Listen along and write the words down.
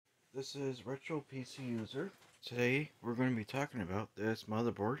This is Retro PC User. Today we're going to be talking about this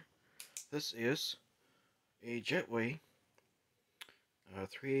motherboard. This is a Jetway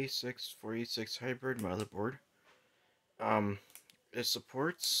 386 486 hybrid motherboard. Um, it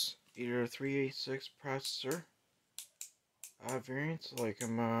supports either 386 processor variants like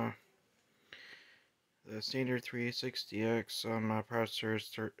the standard 386DX processor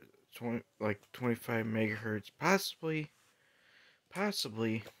is 25 megahertz,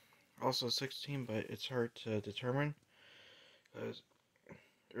 possibly also 16, but it's hard to determine because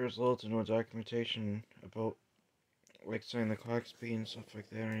there's little to no documentation about like setting the clock speed and stuff like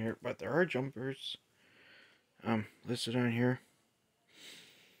that on here. But there are jumpers listed on here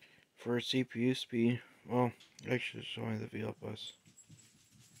for CPU speed. Well, actually, it's only the VL bus.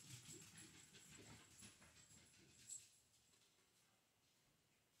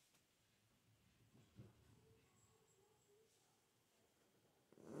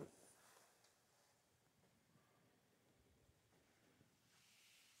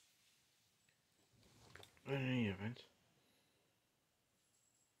 But in any event,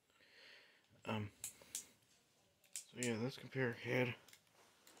 um, so yeah, this computer had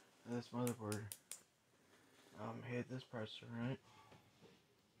this motherboard had this processor, right?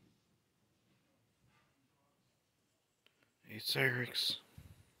 A Cyrix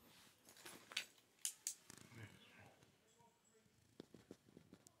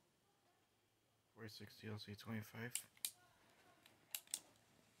 460 LC25.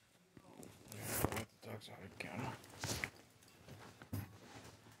 Let the dogs out of the counter.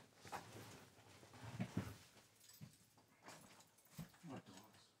 What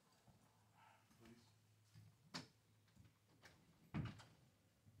dogs?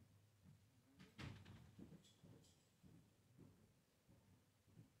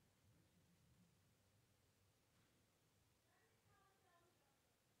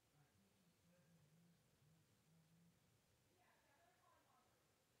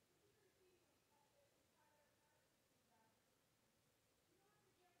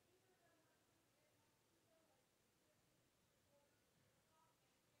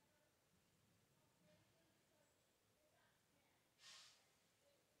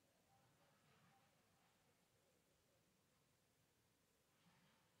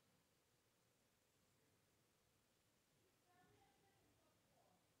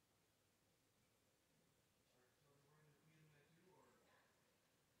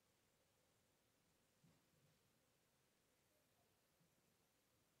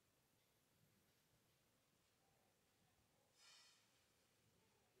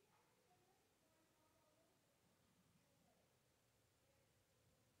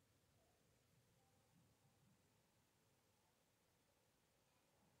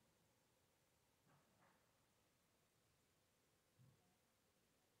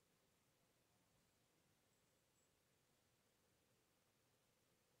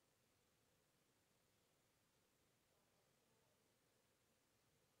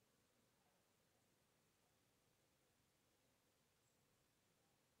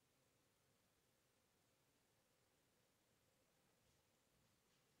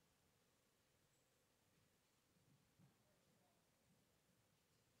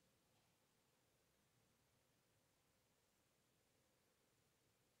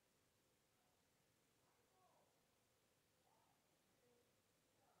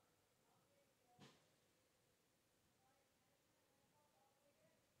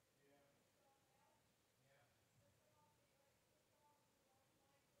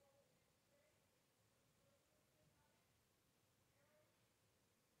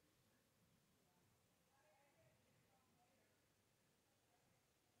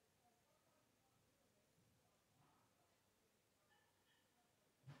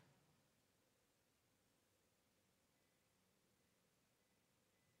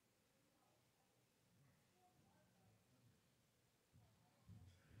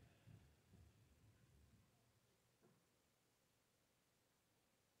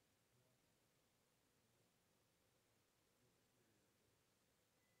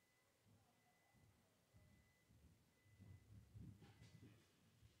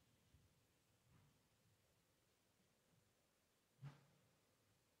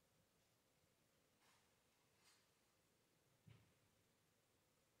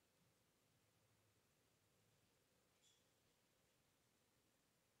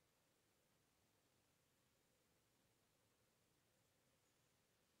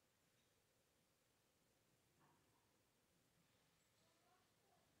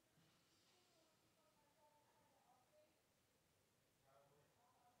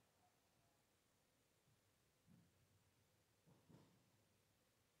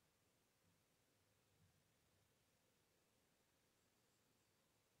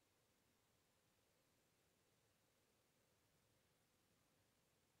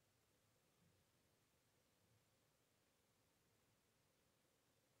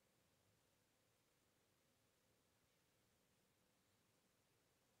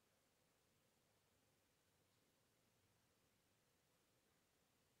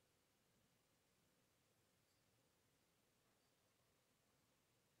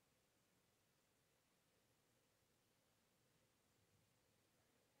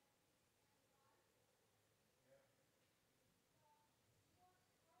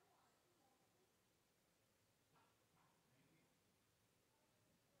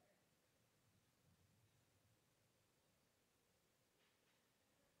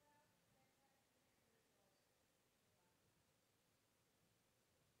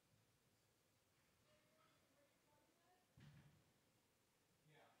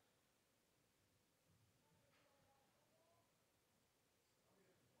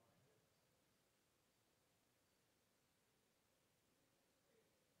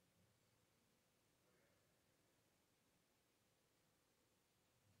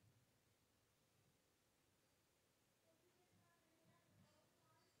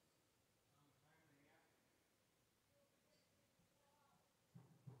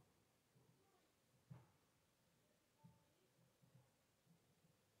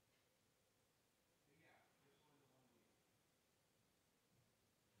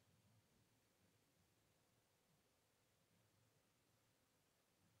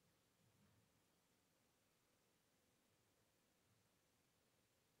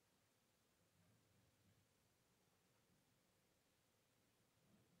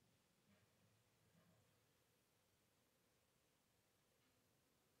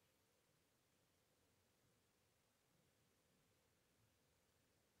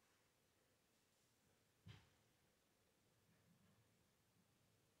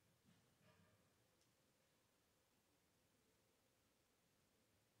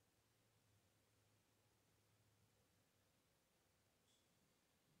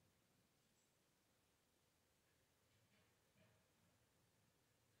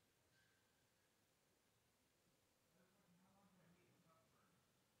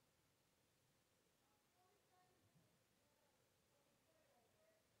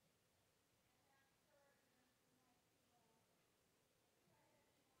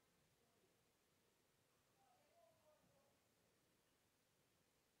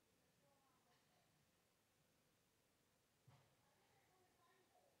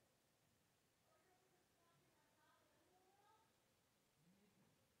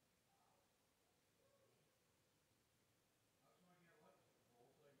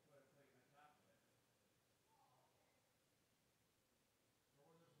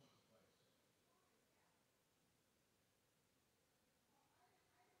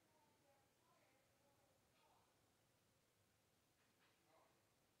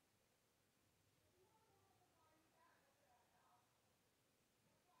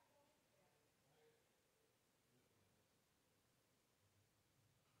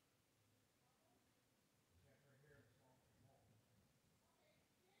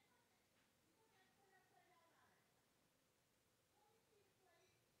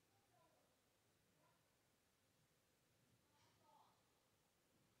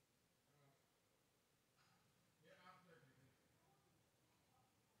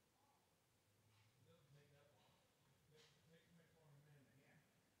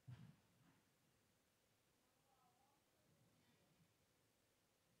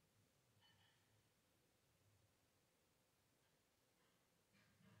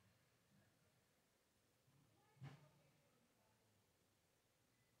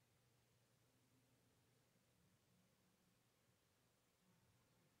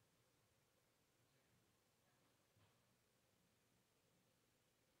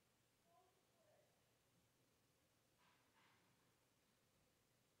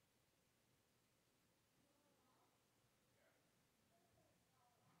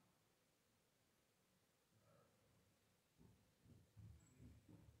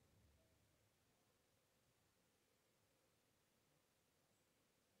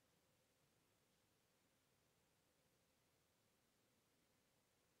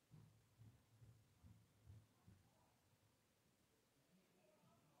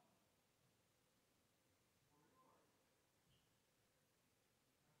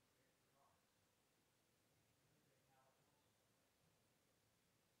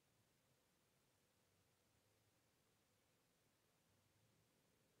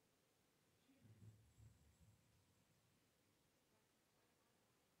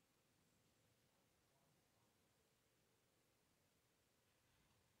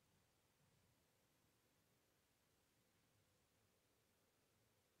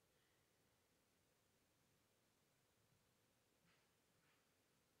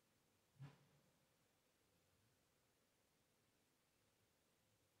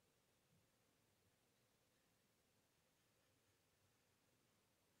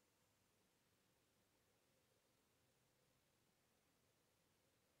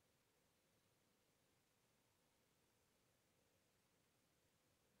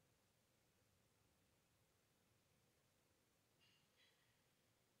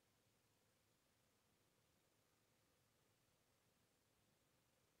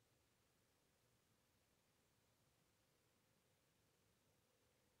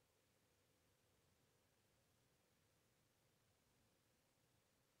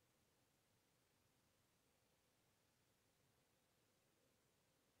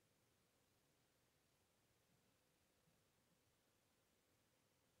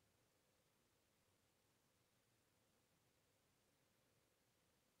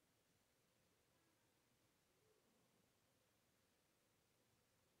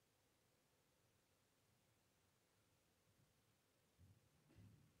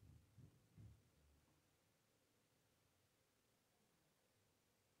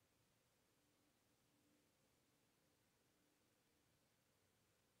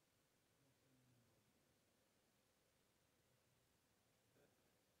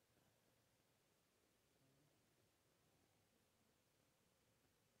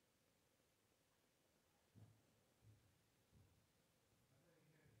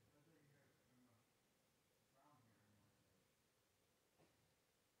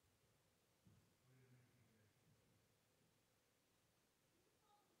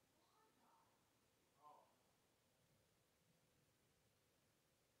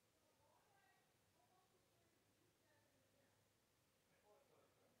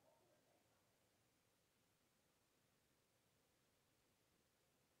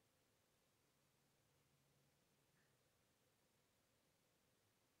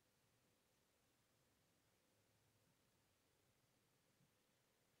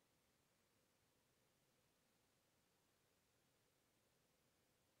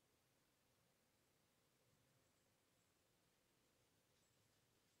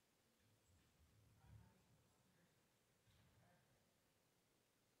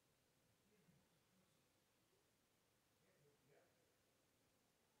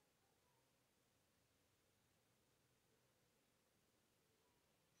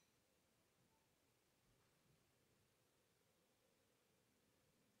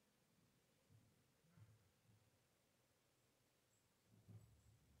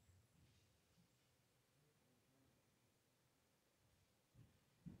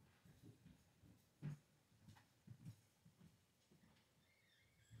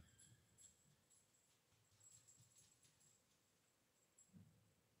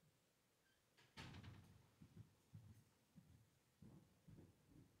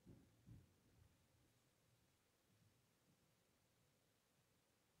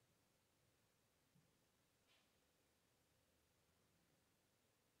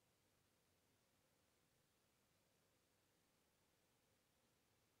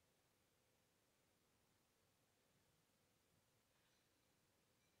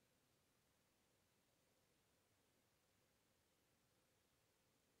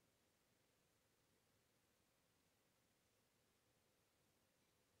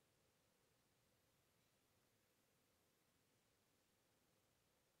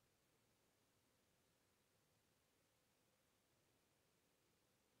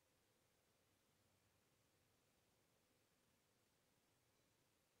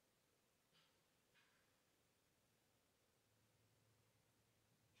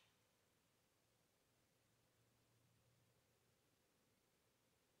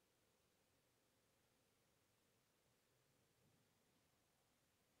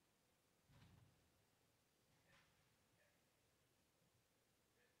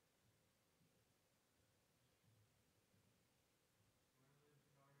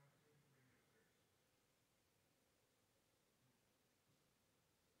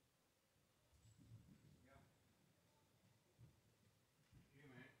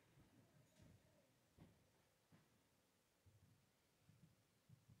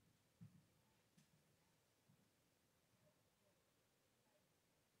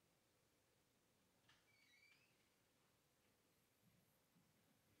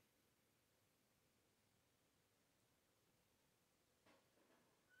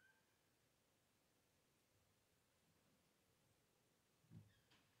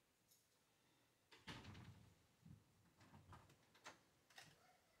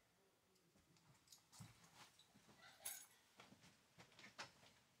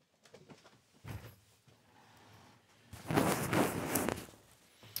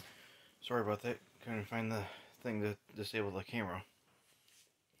 Sorry about that. Couldn't find the thing to disable the camera.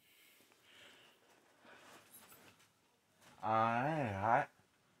 Alright.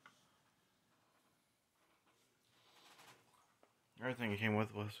 Everything it came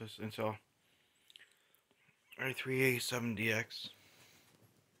with was this Intel i3-87DX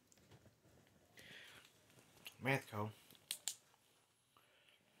math code,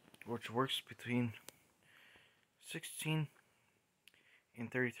 which works between 16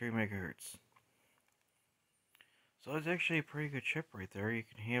 and 33 megahertz. So it's actually a pretty good chip right there. You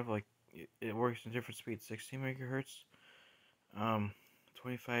can have like it works in different speeds: 16 megahertz,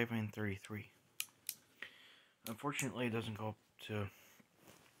 25 and 33. Unfortunately, it doesn't go up to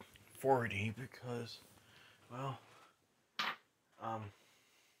 40 because, well,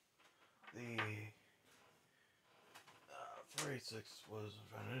 the 486 was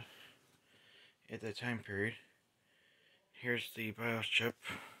invented at that time period. Here's the BIOS chip.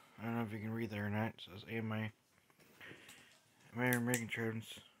 I don't know if you can read that or not. It says AMI American Trends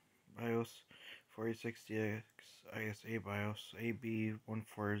BIOS 486DX ISA BIOS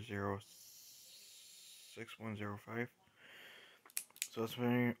AB1406105. So it's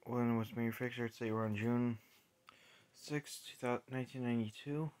when it was manufactured, say around June 6,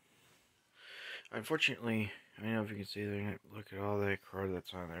 1992. Unfortunately, I don't know if you can see there, look at all that card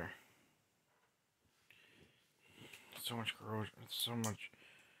that's on there. So much corrosion, so much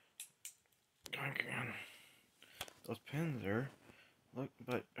gunk on those pins there. Look,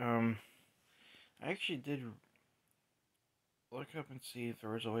 but I actually did look up and see if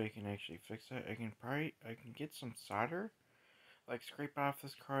there was a way I can actually fix that. I can get some solder, like scrape off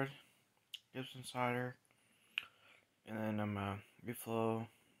this card, give some solder, and then reflow,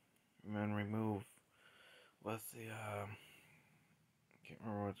 and then remove with the can't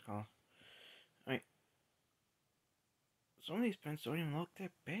remember what it's called. I mean, some of these pins don't even look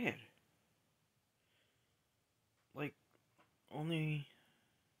that bad. Like, only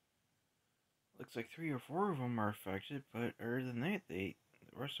looks like 3 or 4 of them are affected, but other than that, the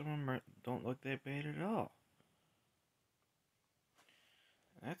rest of them don't look that bad at all.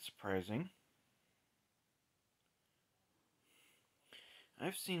 That's surprising.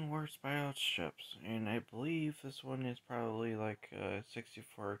 I've seen worse BIOS chips, and I believe this one is probably like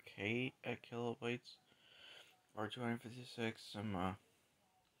 64K kilobytes, or 256 some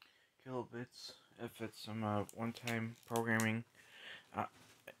kilobits if it's some one-time programming,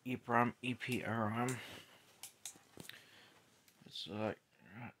 EEPROM, EPROM. It's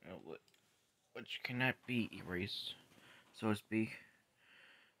which cannot be erased, so to speak.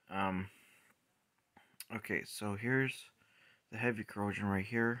 Okay, so here's the heavy corrosion right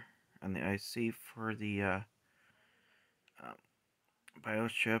here on the IC for the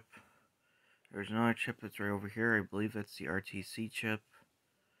BIOS chip. There's another chip that's right over here. I believe that's the RTC chip.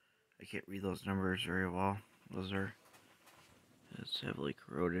 I can't read those numbers very well. Those are, it's heavily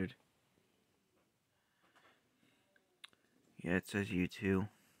corroded. Yeah, it says U2.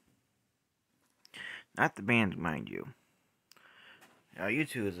 Not the band, mind you. Now,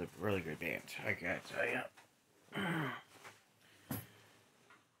 U2 is a really good band, I gotta tell you.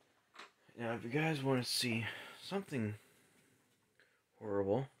 Now, if you guys want to see something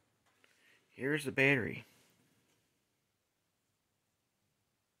horrible, here's the battery.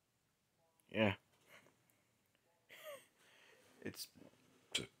 Yeah. It's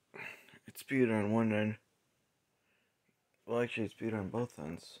spewed on one end. Well, actually, it's spewed on both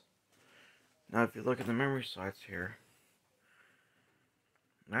ends. Now, if you look at the memory slots here,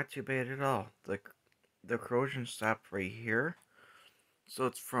 not too bad at all. The corrosion stopped right here, so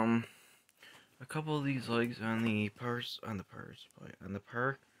it's from a couple of these legs on the power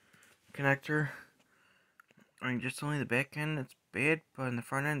connector. I mean, just only the back end it's bad, but in the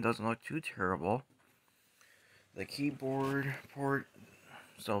front end doesn't look too terrible. The keyboard port,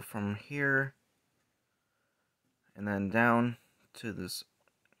 so from here and then down to this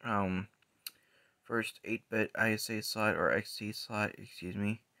first 8-bit ISA slot or XT slot, excuse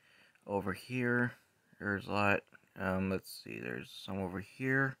me. Over here, there's a lot. Let's see, there's some over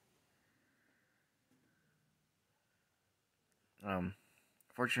here.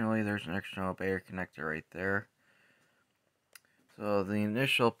 Fortunately, there's an external barrier connector right there. So the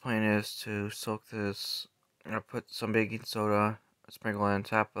initial plan is to soak this. I'm gonna put some baking soda, sprinkle it on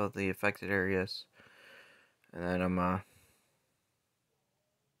top of the affected areas, and then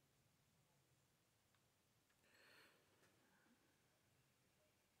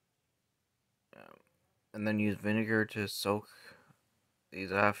and then use vinegar to soak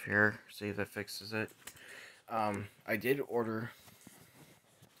these off here. See if that fixes it. I did order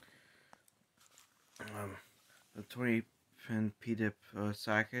the 20 pin P-dip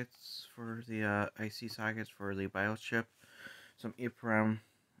sockets for the IC sockets for the BIOS chip. Some EEPROM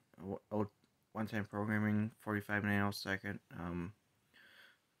one-time programming, 45 nanosecond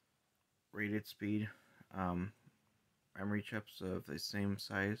rated speed. Memory chips of the same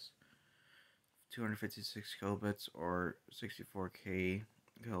size, 256 kilobits or 64k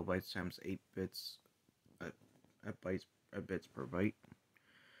kilobytes times 8 bits bits per byte.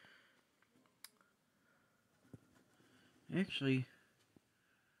 Actually,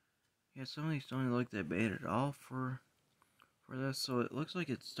 yeah, some of these don't look that bad at all for this. So it looks like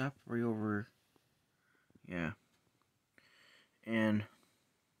it stopped right over. Yeah, and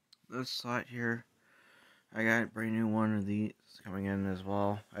this slot here, I got a brand new one of these coming in as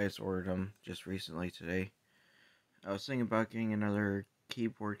well. I just ordered them just recently today. I was thinking about getting another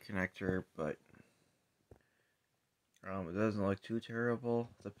keyboard connector, but it doesn't look too terrible.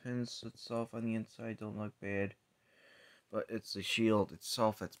 The pins itself on the inside don't look bad, but it's the shield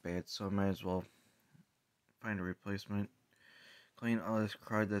itself that's bad, so I might as well find a replacement. Clean all this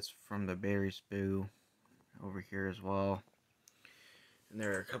crud that's from the battery spew over here as well. And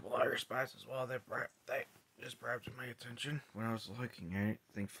there are a couple other spots as well that just brought to my attention when I was looking at it,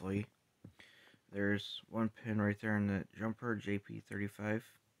 thankfully. There's one pin right there in the jumper, JP35.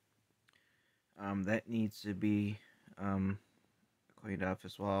 That needs to be cleaned up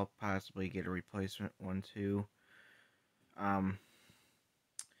as well. Possibly get a replacement one too. And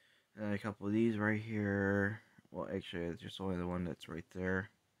a couple of these right here. Well, actually, it's just only the one that's right there.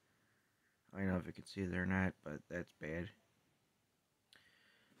 I don't know if you can see it or not, but that's bad.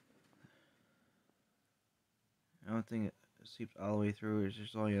 I don't think it seeps all the way through. It's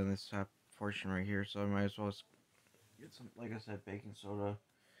just only on this top portion right here, so I might as well get some, like I said, baking soda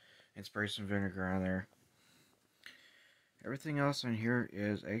and spray some vinegar on there. Everything else on here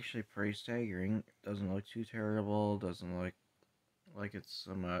is actually pretty staggering. Doesn't look too terrible. Doesn't look like it's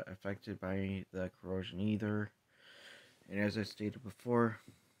affected by the corrosion either. And as I stated before,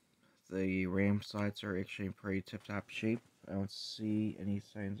 the RAM slots are actually in pretty tip-top shape. I don't see any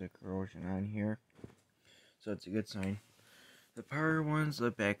signs of corrosion on here, so it's a good sign. The power ones,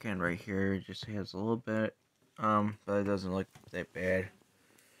 the back end right here, just has a little bit, but it doesn't look that bad.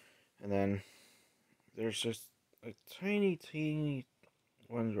 And then there's just a teeny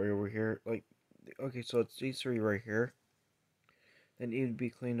ones right over here. Like, okay, so it's these three right here that need to be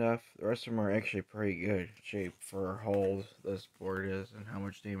cleaned off. The rest of them are actually pretty good shape for how old this board is and how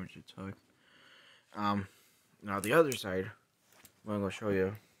much damage it took. Now the other side, I'm gonna show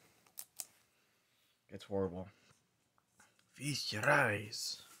you. It's horrible. Feast your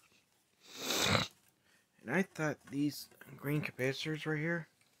eyes. And I thought these green capacitors right here,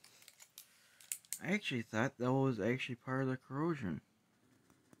 I actually thought that was actually part of the corrosion.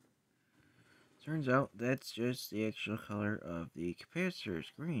 Turns out that's just the actual color of the capacitors,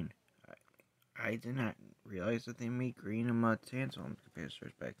 green. I did not realize that they made green and tantalum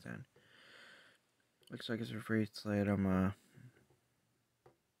capacitors back then. Looks like it's a free slide or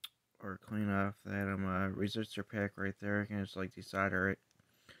clean off that resistor pack right there. I can just like desolder it,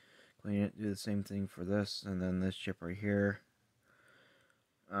 clean it, do the same thing for this, and then this chip right here.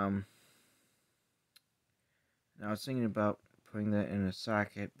 Now I was thinking about putting that in a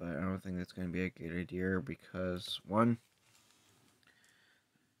socket, but I don't think that's going to be a good idea because one,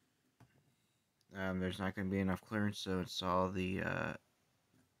 there's not going to be enough clearance to install the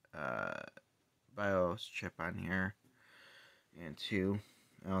BIOS chip on here, and two,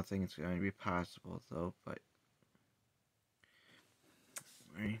 I don't think it's going to be possible though. But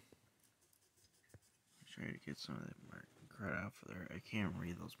right, try to get some of that crud off of there. I can't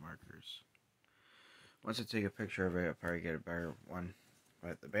read those markers. Once I take a picture of it, I'll probably get a better one.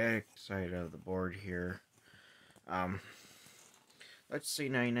 But the back side of the board here, let's say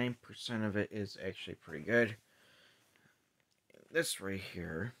 99% of it is actually pretty good. This right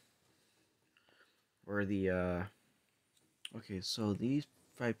here, where the, okay, so these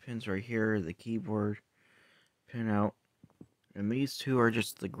 5 pins right here, the keyboard pin out, and these two are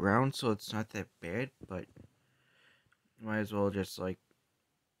just the ground, so it's not that bad, but might as well just, like,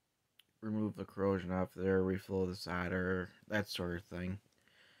 remove the corrosion off there, reflow the solder, that sort of thing.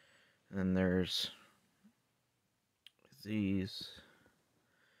 And then there's these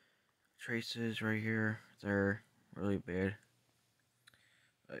traces right here. They're really bad.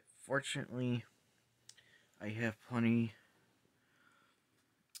 But fortunately, I have plenty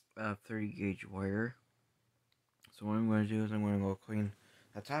of 30 gauge wire. So what I'm going to do is I'm going to go clean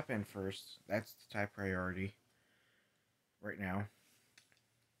the top end first. That's the top priority right now.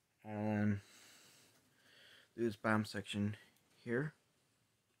 And do this bottom section here.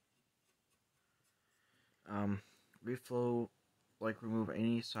 reflow, like remove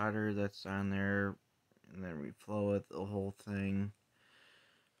any solder that's on there, and then reflow it, the whole thing,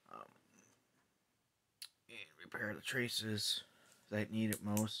 um, and repair the traces that need it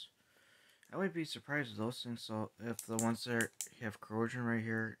most. I would be surprised if those things, so if the ones that have corrosion right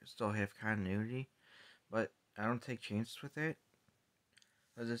here still have continuity, but I don't take chances with that.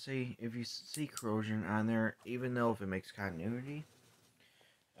 As I say, if you see corrosion on there, even though if it makes continuity,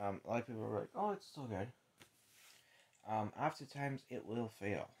 a lot of people are like, oh, it's still good. Oftentimes it will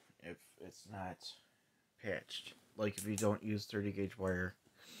fail if it's not patched. Like if you don't use 30 gauge wire,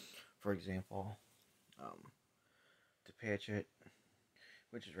 for example, to patch it,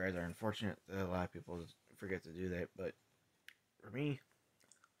 which is rather unfortunate that a lot of people forget to do that. But for me,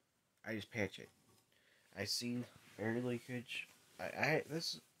 I just patch it. I see air leakage.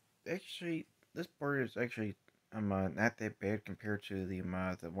 This board is actually not that bad compared to the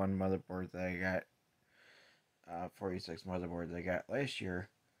one motherboard that I got, 46 motherboard that I got last year.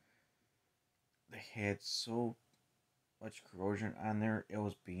 They had so much corrosion on there, it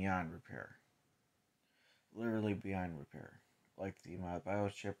was beyond repair. Literally beyond repair. Like the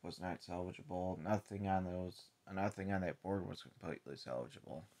BIOS chip was not salvageable. Nothing on that board was completely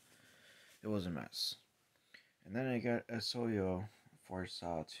salvageable. It was a mess. And then I got a Soyo Force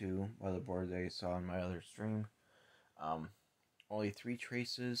 2 motherboard that I saw in my other stream. Only 3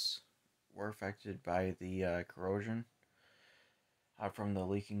 traces were affected by the corrosion from the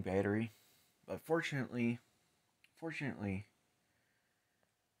leaking battery. But fortunately,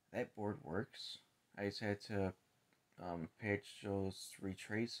 that board works. I just had to patch those 3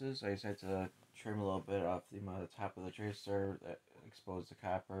 traces. I just had to trim a little bit off the top of the tracer that exposed the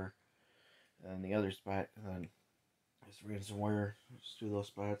copper. And the other spot, and then just ran some wire just through those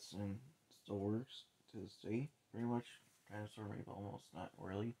spots, and it still works to this day, pretty much. Kind of, sort of, maybe almost, not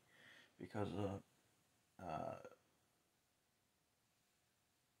really, because of, I'm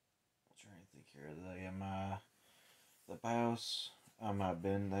trying to think here, the BIOS,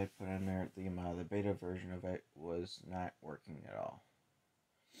 bin that I put in there, the beta version of it was not working at all.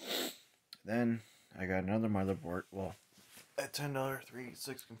 Then, I got another motherboard, well, that $10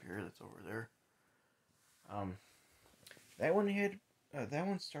 386 computer that's over there. That one had, that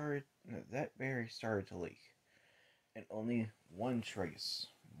battery started to leak. And only one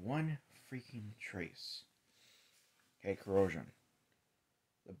freaking trace, had corrosion.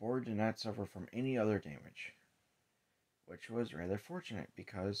 The board did not suffer from any other damage, which was rather fortunate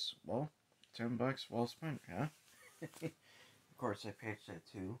because, well, $10 well spent, huh? Of course, I patched that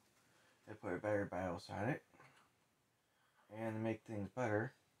too. I put a better BIOS on it, and to make things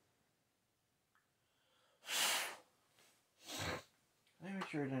better, let me make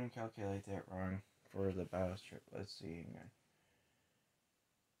sure I didn't calculate that wrong for the BIOS chip. Let's see.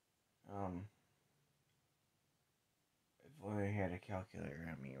 If I had a calculator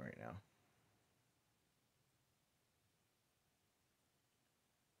on me right now.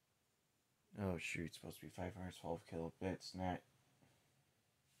 Oh shoot, it's supposed to be 512 kilobits, not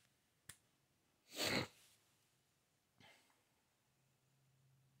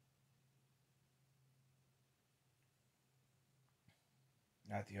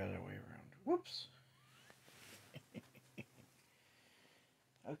the other way around. Whoops.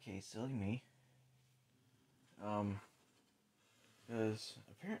 Okay, silly me. Because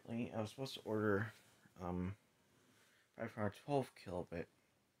apparently I was supposed to order, 512 kilobit,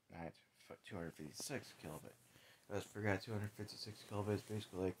 not 256 kilobit. I just forgot 256 kilobits,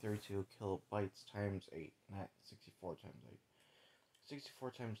 basically like 32 kilobytes times 8, not 64 times 8.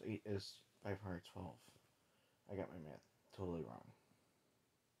 64 times 8 is 512. I got my math totally wrong.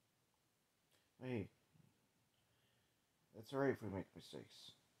 Hey, that's alright if we make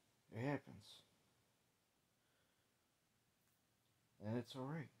mistakes. It happens. And it's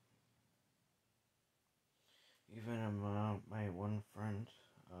alright. Even my one friend,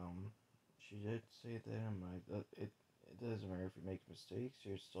 she did say that it doesn't matter if you make mistakes,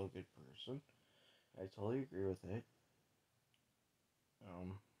 you're still a good person. I totally agree with it.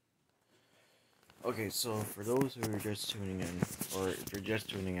 Okay, so for those who are just tuning in, or if you're just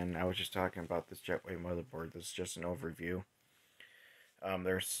tuning in, I was just talking about this Jetway motherboard. This is just an overview.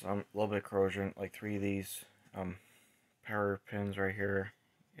 There's some little bit of corrosion, like 3 of these power pins right here.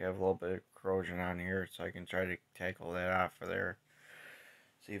 You have a little bit of corrosion on here, so I can try to tackle that off of there.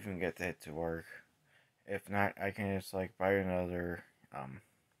 See if we can get that to work. If not, I can just like buy another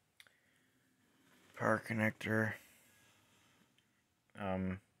power connector,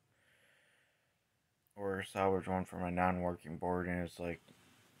 or salvage one for my non-working board, and it's like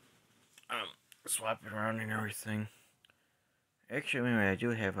swap it around and everything. Actually, anyway, I do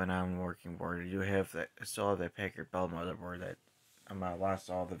have an on-working board. I do have that. I still have that Packard Bell motherboard that lost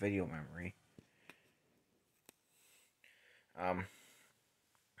all the video memory. Um,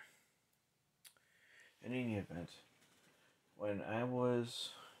 in any event, when I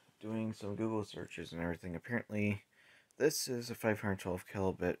was doing some Google searches and everything, apparently this is a 512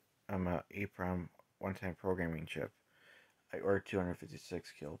 kilobit EEPROM one-time programming chip, or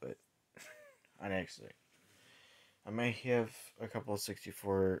 256 kilobit on accident. I might have a couple of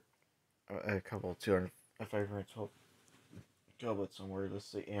 64, a couple of 200, a 512 kilobit somewhere. This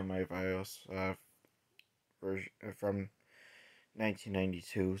is the AMI BIOS version from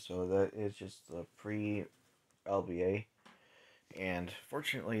 1992, so that is just the pre-LBA. And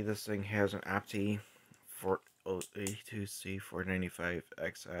fortunately, this thing has an OPTI for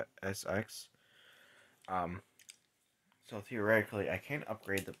A2C495SX. So theoretically, I can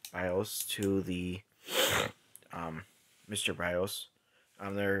upgrade the BIOS to the Mr. BIOS.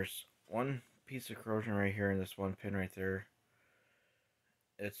 There's one piece of corrosion right here and this one pin right there.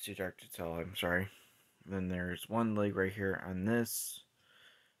 It's too dark to tell, I'm sorry. Then there's one leg right here on this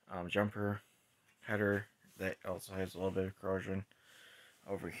jumper header that also has a little bit of corrosion.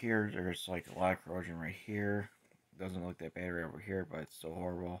 Over here, there's like a lot of corrosion right here. Doesn't look that bad right over here, but it's still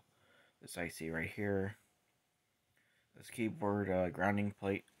horrible. This IC right here. This keyboard grounding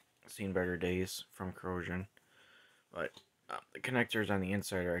plate, seen better days from corrosion. But the connectors on the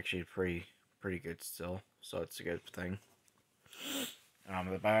inside are actually pretty good still, so it's a good thing.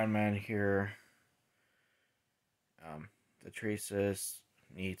 The bottom end here, the traces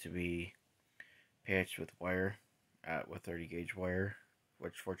need to be patched with wire, with 30 gauge wire,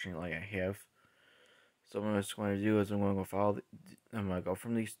 which fortunately I have. So what I'm just going to do is I'm going to go follow. I'm going to go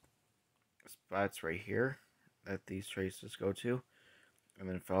from these spots right here that these traces go to, and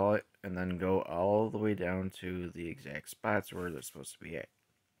then follow it, and then go all the way down to the exact spots where they're supposed to be at.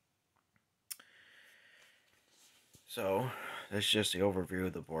 So that's just the overview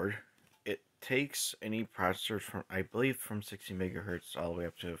of the board. It takes any processors from, I believe, from 60 megahertz all the way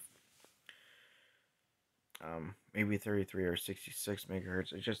up to maybe 33 or 66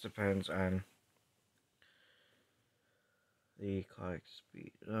 megahertz. It just depends on the clock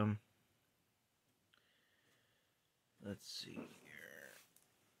speed. Let's see here.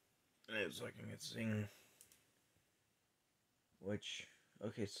 I was looking at this thing, which,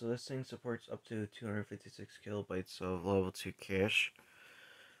 okay, so this thing supports up to 256 kilobytes of level 2 cache,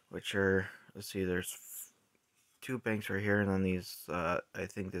 which are, let's see, there's two banks right here, and then these, I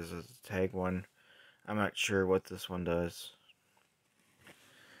think this is a tag one. I'm not sure what this one does.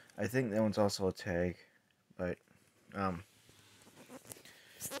 I think that one's also a tag, but,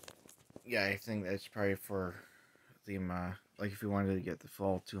 yeah, I think that's probably for the, like if you wanted to get the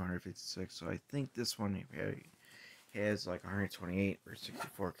full 256, so I think this one has like 128 or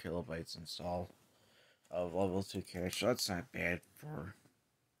 64 kilobytes installed of level 2 cache, so that's not bad for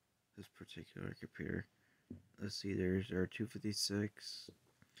this particular computer. Let's see, there are 256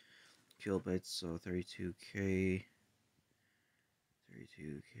 kilobytes, so 32K,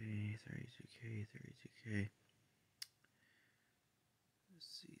 32K, 32K, 32K. Let's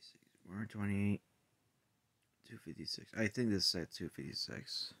see, 128, 256. I think this is at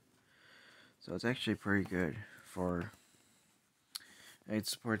 256. So it's actually pretty good for. It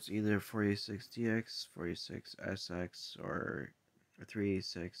supports either 46DX, 46SX, or a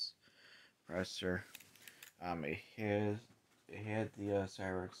 386 processor. It had the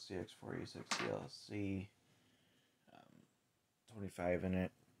Cyrix CX486 DLC 25 in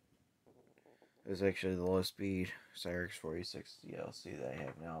it. It was actually the low speed Cyrix 486 DLC that I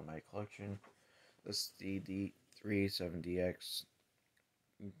have now in my collection. This is the D37DX.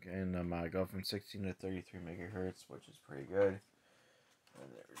 And go from 16 to 33 megahertz, which is pretty good.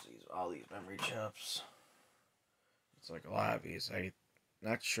 And there's all these memory chips. It's like a lot of these. I'm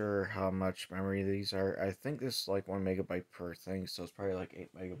not sure how much memory these are. I think this is like 1 megabyte per thing, so it's probably like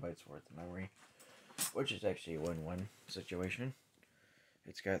 8 megabytes worth of memory, which is actually a win-win situation.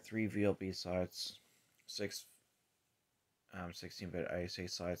 It's got 3 VLB slots, 6 16-bit ISA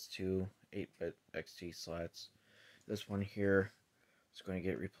slots, 2 8-bit XT slots. This one here is going to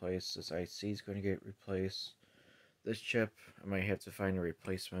get replaced. This IC is going to get replaced. This chip, I might have to find a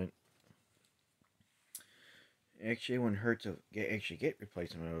replacement. Actually, it wouldn't hurt to get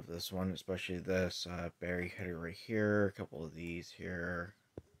replacement of this one, especially this battery header right here, a couple of these here.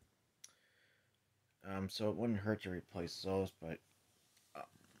 So it wouldn't hurt to replace those, but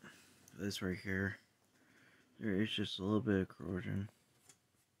this right here, there is just a little bit of corrosion.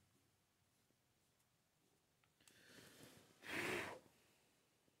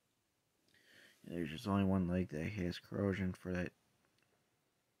 There's just only one leg that has corrosion for that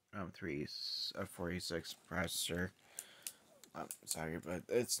 46 processor. Sorry, but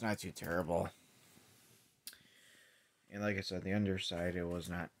it's not too terrible. And like I said, the underside, it was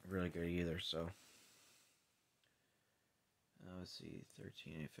not really good either, so. Let's see,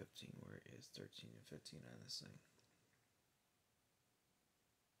 13 and 15. Where is 13 and 15 on this thing?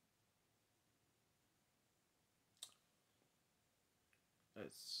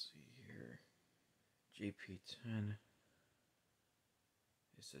 Let's see here. GP10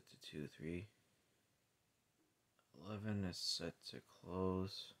 is set to 2, 3. 11 is set to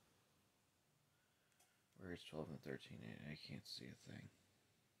close. Where's 12 and 13? I can't see a thing.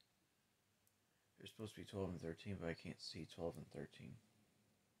 There's supposed to be 12 and 13, but I can't see 12 and 13.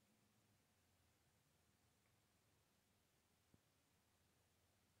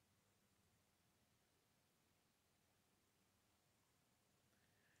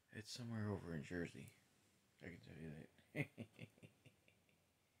 It's somewhere over in Jersey. I can tell you that.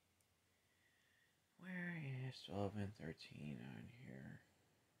 Where is 12 and 13 on here?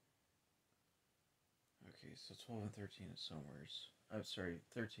 Okay, so 12 and 13 is somewhere. I'm sorry,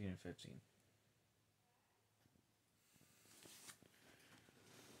 13 and 15.